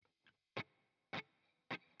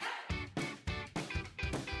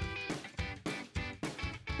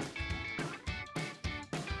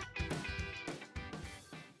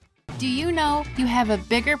Do you know you have a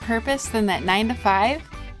bigger purpose than that 9 to 5?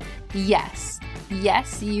 Yes,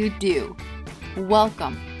 you do.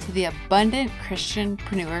 Welcome to the Abundant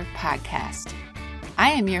Christianpreneur Podcast. I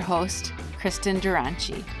am your host, Kristen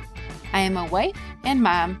Duranci. I am a wife and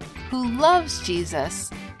mom who loves Jesus,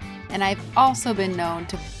 and I've also been known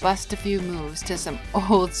to bust a few moves to some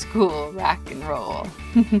old school rock and roll.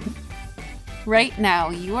 Right now,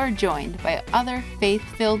 you are joined by other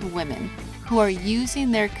faith-filled women who are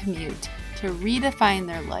using their commute to redefine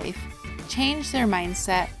their life, change their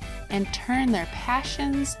mindset, and turn their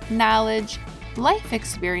passions, knowledge, life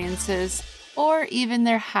experiences, or even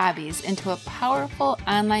their hobbies into a powerful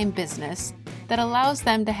online business that allows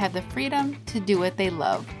them to have the freedom to do what they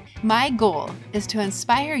love. My goal is to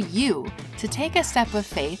inspire you to take a step of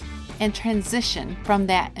faith and transition from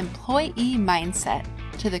that employee mindset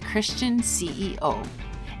to the Christian CEO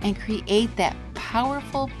and create that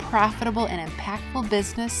powerful, profitable, and impactful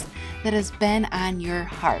business that has been on your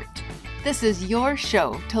heart. This is your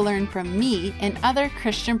show to learn from me and other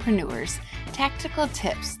Christianpreneurs tactical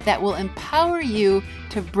tips that will empower you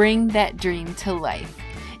to bring that dream to life.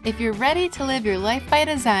 If you're ready to live your life by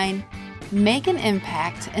design, make an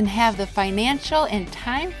impact, and have the financial and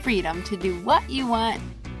time freedom to do what you want,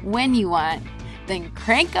 when you want, then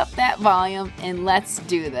crank up that volume and let's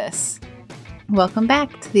do this. Welcome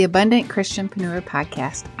back to the Abundant Christianpreneur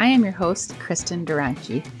Podcast. I am your host, Kristen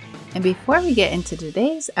Duranci. And before we get into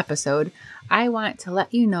today's episode, I want to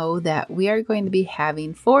let you know that we are going to be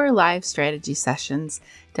having 4 live strategy sessions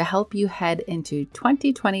to help you head into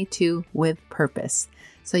 2022 with purpose,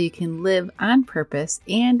 so you can live on purpose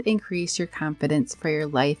and increase your confidence for your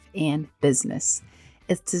life and business.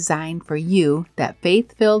 It's designed for you, that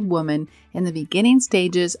faith-filled woman in the beginning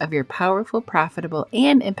stages of your powerful, profitable,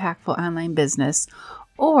 and impactful online business,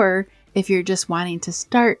 or if you're just wanting to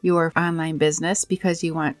start your online business because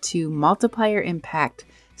you want to multiply your impact,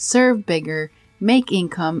 serve bigger, make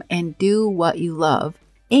income, and do what you love,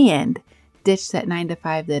 and ditch that 9 to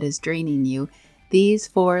 5 that is draining you. These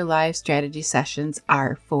 4 live strategy sessions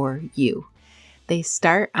are for you. They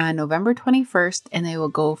start on November 21st and they will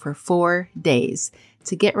go for 4 days.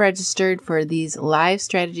 To get registered for these live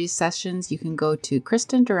strategy sessions, you can go to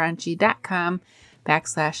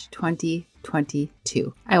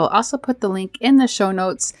kristenduranci.com/2022. I will also put the link in the show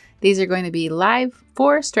notes. These are going to be live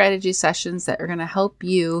 4 strategy sessions that are going to help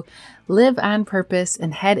you live on purpose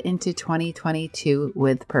and head into 2022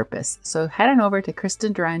 with purpose. So head on over to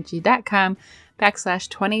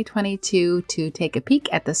kristenduranci.com/2022 to take a peek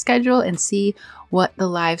at the schedule and see what the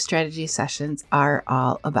live strategy sessions are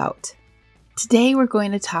all about. Today, we're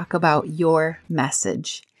going to talk about your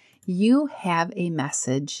message. You have a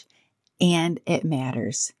message and it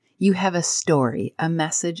matters. You have a story, a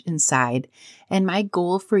message inside. And my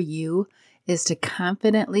goal for you is to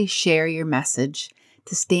confidently share your message,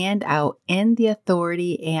 to stand out in the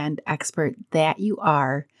authority and expert that you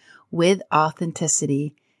are with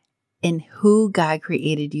authenticity in who God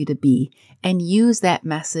created you to be, and use that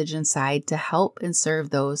message inside to help and serve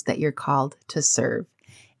those that you're called to serve.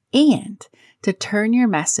 And to turn your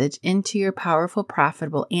message into your powerful,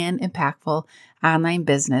 profitable, and impactful online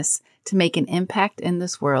business to make an impact in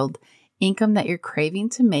this world, income that you're craving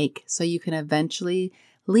to make so you can eventually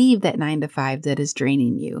leave that 9 to 5 that is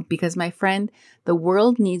draining you. Because my friend, the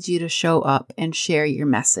world needs you to show up and share your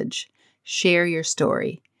message, share your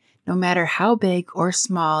story. No matter how big or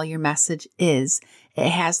small your message is, it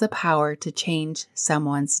has the power to change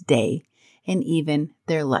someone's day and even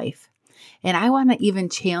their life. And I want to even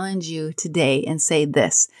challenge you today and say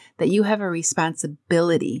this, that you have a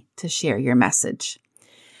responsibility to share your message.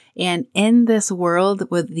 And in this world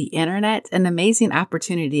with the internet, an amazing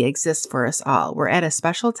opportunity exists for us all. We're at a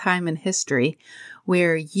special time in history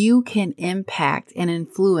where you can impact and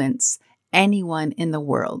influence anyone in the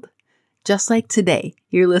world. Just like today,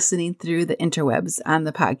 you're listening through the interwebs on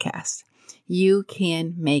the podcast. You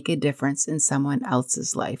can make a difference in someone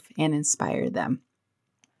else's life and inspire them.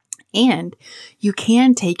 And you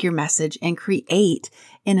can take your message and create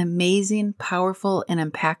an amazing, powerful, and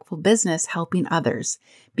impactful business helping others,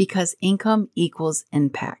 because income equals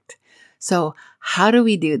impact. So how do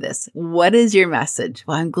we do this? What is your message?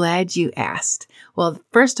 Well, I'm glad you asked. Well,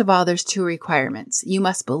 first of all, there's 2 requirements. You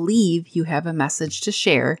must believe you have a message to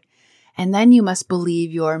share, and then you must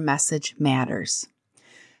believe your message matters.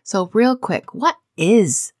 So real quick, what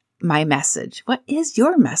is my message? What is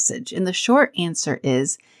your message? And the short answer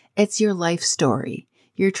is, it's your life story,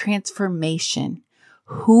 your transformation,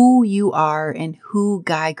 who you are and who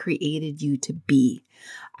God created you to be.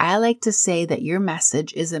 I like to say that your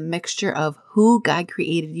message is a mixture of who God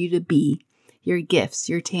created you to be, your gifts,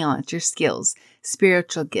 your talents, your skills,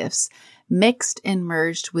 spiritual gifts, mixed and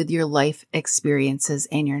merged with your life experiences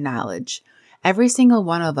and your knowledge. Every single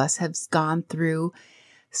one of us has gone through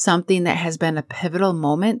something that has been a pivotal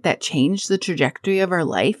moment that changed the trajectory of our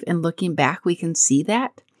life. And looking back, we can see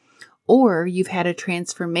that. Or you've had a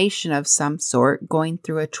transformation of some sort, going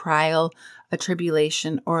through a trial, a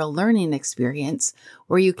tribulation, or a learning experience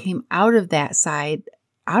where you came out of that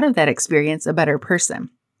experience, a better person.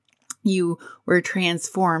 You were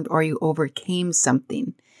transformed or you overcame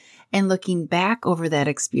something. And looking back over that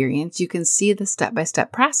experience, you can see the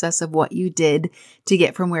step-by-step process of what you did to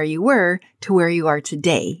get from where you were to where you are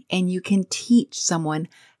today. And you can teach someone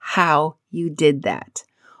how you did that.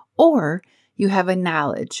 Or you have a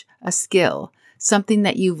knowledge, a skill, something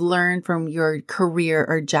that you've learned from your career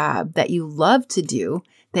or job that you love to do,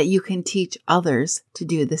 that you can teach others to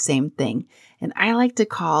do the same thing. And I like to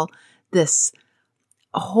call this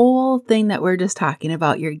whole thing that we're just talking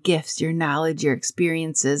about, your gifts, your knowledge, your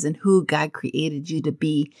experiences, and who God created you to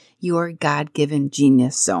be, your God-given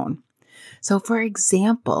genius zone. So for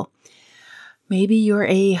example, maybe you're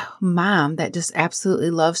a mom that just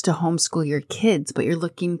absolutely loves to homeschool your kids, but you're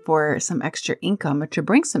looking for some extra income or to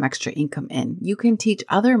bring some extra income in. You can teach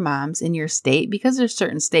other moms in your state, because there's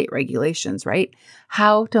certain state regulations, right?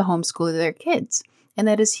 How to homeschool their kids. And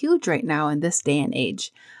that is huge right now in this day and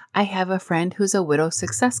age. I have a friend who's a widow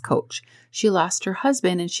success coach. She lost her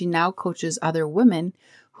husband and she now coaches other women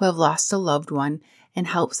who have lost a loved one and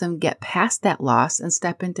helps them get past that loss and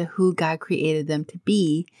step into who God created them to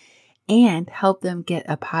be and help them get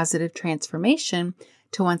a positive transformation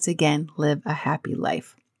to once again live a happy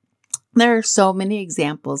life. There are so many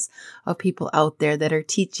examples of people out there that are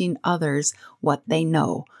teaching others what they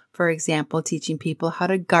know. For example, teaching people how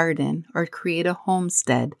to garden or create a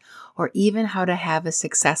homestead, or even how to have a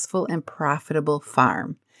successful and profitable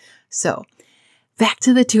farm. So, back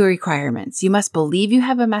to the 2 requirements. You must believe you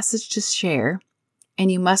have a message to share,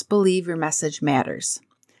 and you must believe your message matters.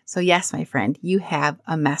 So yes, my friend, you have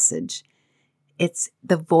a message. It's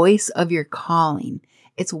the voice of your calling.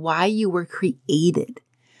 It's why you were created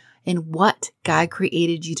and what God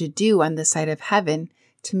created you to do on this side of heaven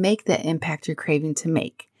to make that impact you're craving to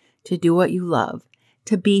make, to do what you love,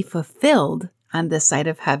 to be fulfilled on this side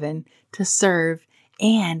of heaven, to serve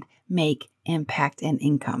and make impact and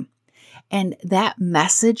income. And that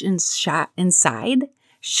message inside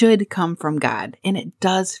should come from God. And it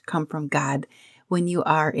does come from God when you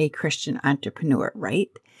are a Christian entrepreneur, right?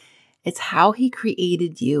 It's how He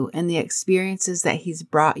created you and the experiences that He's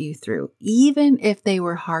brought you through. Even if they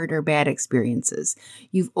were hard or bad experiences,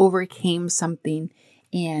 you've overcame something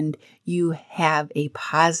and you have a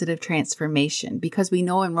positive transformation, because we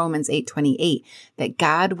know in Romans 8:28 that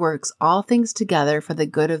God works all things together for the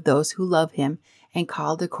good of those who love Him and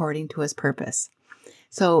called according to His purpose.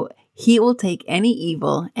 So He will take any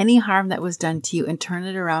evil, any harm that was done to you and turn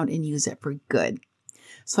it around and use it for good.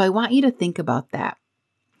 So I want you to think about that.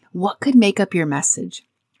 What could make up your message?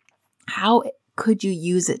 How could you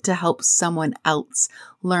use it to help someone else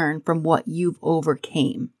learn from what you've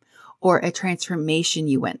overcame, or a transformation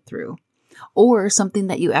you went through, or something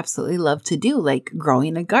that you absolutely love to do, like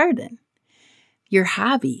growing a garden, your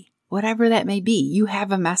hobby, whatever that may be? You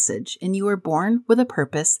have a message, and you were born with a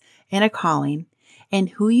purpose and a calling, and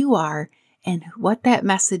who you are and what that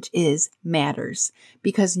message is matters,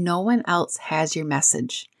 because no one else has your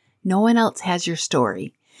message. No one else has your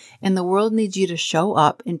story. And the world needs you to show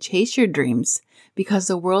up and chase your dreams, because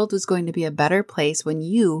the world is going to be a better place when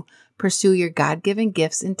you pursue your God-given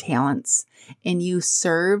gifts and talents and you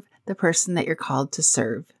serve the person that you're called to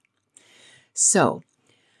serve. So,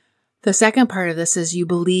 the second part of this is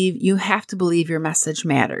you have to believe your message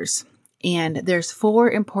matters. And there's 4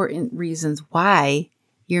 important reasons why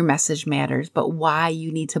your message matters, but why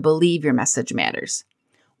you need to believe your message matters.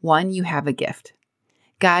 1, you have a gift.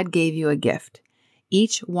 God gave you a gift.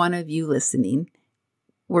 Each one of you listening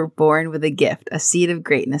were born with a gift, a seed of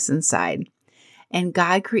greatness inside. And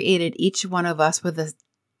God created each one of us with a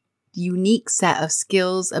unique set of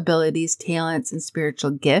skills, abilities, talents, and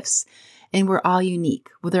spiritual gifts. And we're all unique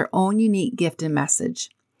with our own unique gift and message.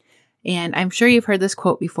 And I'm sure you've heard this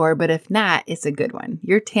quote before, but if not, it's a good one.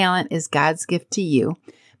 Your talent is God's gift to you,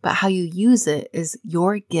 but how you use it is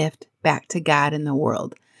your gift back to God and the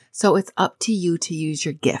world. So it's up to you to use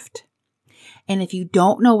your gift. And if you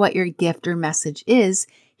don't know what your gift or message is,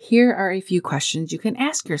 here are a few questions you can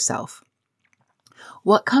ask yourself.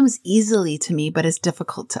 What comes easily to me but is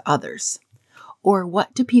difficult to others? Or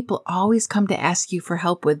what do people always come to ask you for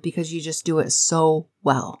help with because you just do it so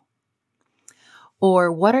well?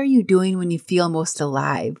 Or what are you doing when you feel most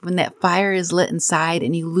alive, when that fire is lit inside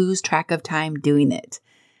and you lose track of time doing it?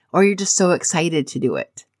 or you're just so excited to do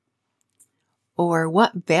it? Or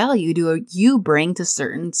what value do you bring to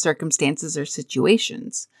certain circumstances or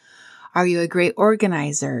situations? Are you a great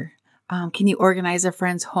organizer? Can you organize a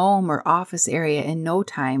friend's home or office area in no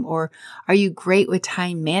time? Or are you great with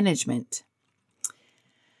time management?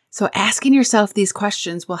 So asking yourself these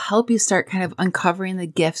questions will help you start kind of uncovering the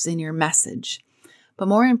gifts in your message. But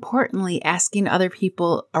more importantly, asking other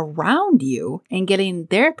people around you and getting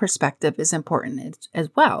their perspective is important as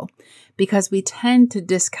well, because we tend to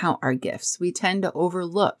discount our gifts. We tend to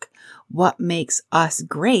overlook what makes us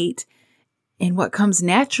great and what comes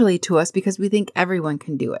naturally to us because we think everyone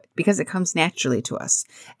can do it, because it comes naturally to us.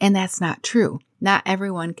 And that's not true. Not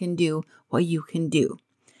everyone can do what you can do.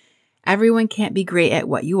 Everyone can't be great at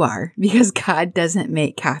what you are because God doesn't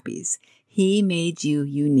make copies. He made you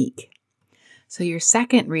unique. So your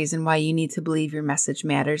second reason why you need to believe your message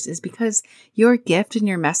matters is because your gift and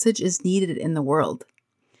your message is needed in the world.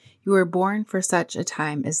 You were born for such a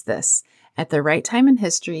time as this, at the right time in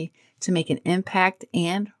history, to make an impact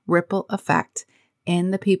and ripple effect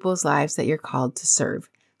in the people's lives that you're called to serve.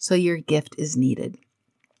 So your gift is needed.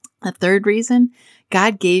 The third reason,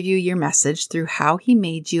 God gave you your message through how He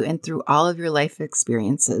made you and through all of your life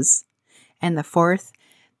experiences. And the fourth,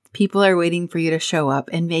 people are waiting for you to show up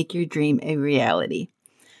and make your dream a reality.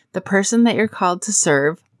 The person that you're called to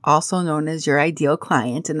serve, also known as your ideal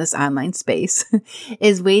client in this online space,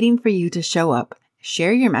 is waiting for you to show up,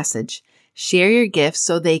 share your message, share your gifts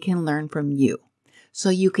so they can learn from you, so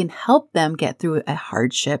you can help them get through a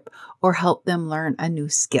hardship or help them learn a new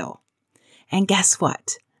skill. And guess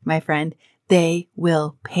what, my friend? They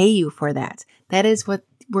will pay you for that. That is what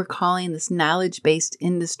we're calling this knowledge-based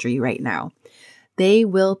industry right now. They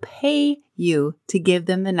will pay you to give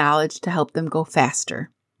them the knowledge to help them go faster.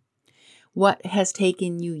 What has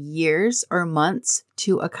taken you years or months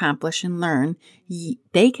to accomplish and learn,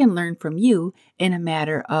 they can learn from you in a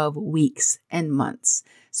matter of weeks and months.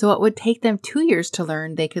 So what would take them 2 years to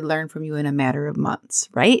learn, they could learn from you in a matter of months,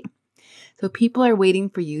 right? So people are waiting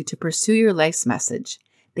for you to pursue your life's message.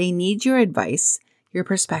 They need your advice, your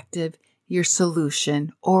perspective, your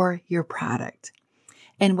solution, or your product.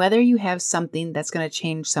 And whether you have something that's going to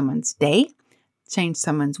change someone's day, change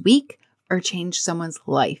someone's week, or change someone's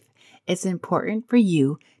life, it's important for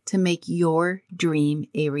you to make your dream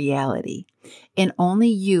a reality. And only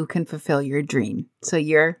you can fulfill your dream. So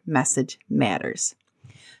your message matters.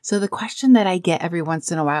 So the question that I get every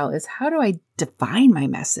once in a while is, how do I define my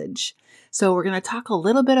message? So we're going to talk a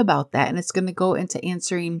little bit about that, and it's going to go into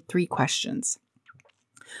answering 3 questions.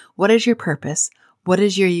 What is your purpose? What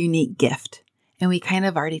is your unique gift? And we kind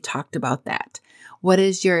of already talked about that. What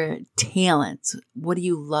is your talent? What do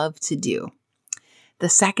you love to do? The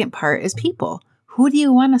second part is people. Who do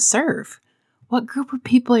you want to serve? What group of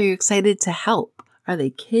people are you excited to help? Are they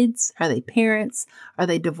kids? Are they parents? Are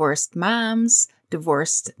they divorced moms?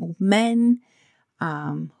 Divorced men?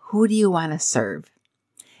 Who do you want to serve?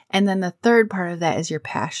 And then the third part of that is your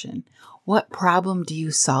passion. What problem do you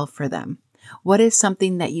solve for them? What is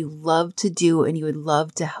something that you love to do and you would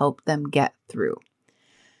love to help them get through?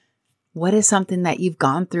 What is something that you've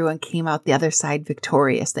gone through and came out the other side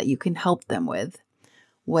victorious that you can help them with?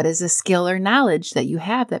 What is a skill or knowledge that you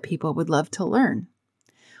have that people would love to learn?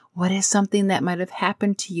 What is something that might have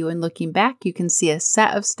happened to you, and looking back, you can see a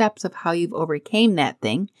set of steps of how you've overcame that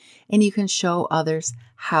thing, and you can show others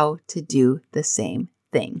how to do the same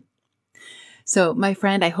thing. So, my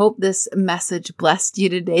friend, I hope this message blessed you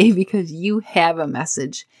today, because you have a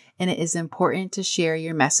message, and it is important to share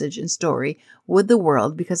your message and story with the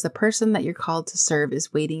world, because the person that you're called to serve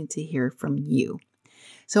is waiting to hear from you.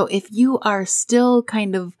 So if you are still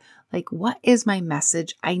kind of like, what is my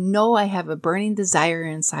message? I know I have a burning desire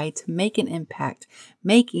inside to make an impact,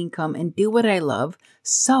 make income, and do what I love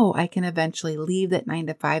so I can eventually leave that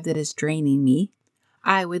 9-to-5 that is draining me.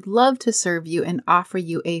 I would love to serve you and offer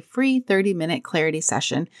you a free 30-minute clarity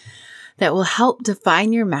session that will help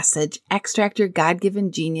define your message, extract your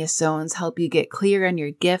God-given genius zones, help you get clear on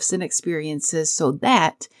your gifts and experiences so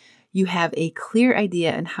that you have a clear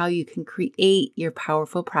idea on how you can create your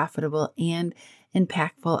powerful, profitable, and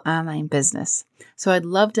impactful online business. So I'd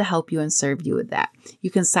love to help you and serve you with that. You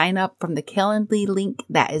can sign up from the Calendly link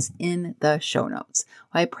that is in the show notes.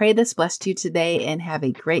 Well, I pray this blessed you today, and have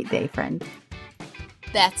a great day, friend.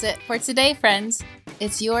 That's it for today, friends.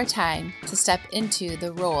 It's your time to step into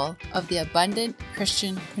the role of the abundant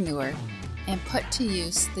Christianpreneur and put to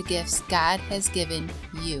use the gifts God has given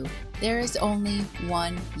you. There is only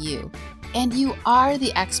one you, and you are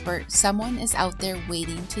the expert someone is out there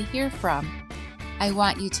waiting to hear from. I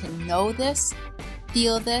want you to know this,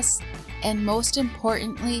 feel this, and most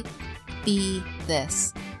importantly, be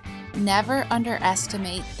this. Never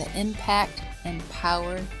underestimate the impact and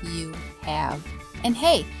power you have. And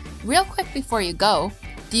hey, real quick before you go,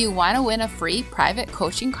 do you want to win a free private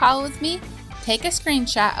coaching call with me? Take a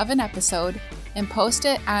screenshot of an episode and post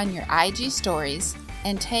it on your IG stories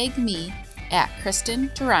and tag me at Kristen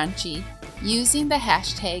Duranci using the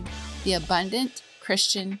hashtag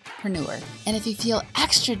TheAbundantChristianpreneur. And if you feel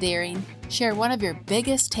extra daring, share one of your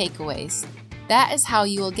biggest takeaways. That is how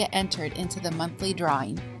you will get entered into the monthly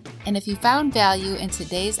drawing. And if you found value in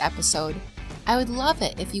today's episode, I would love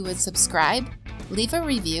it if you would subscribe, leave a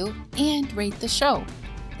review, and rate the show.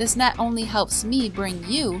 This not only helps me bring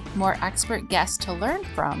you more expert guests to learn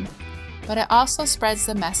from, but it also spreads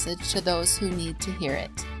the message to those who need to hear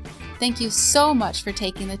it. Thank you so much for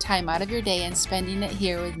taking the time out of your day and spending it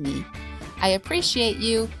here with me. I appreciate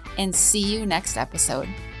you and see you next episode.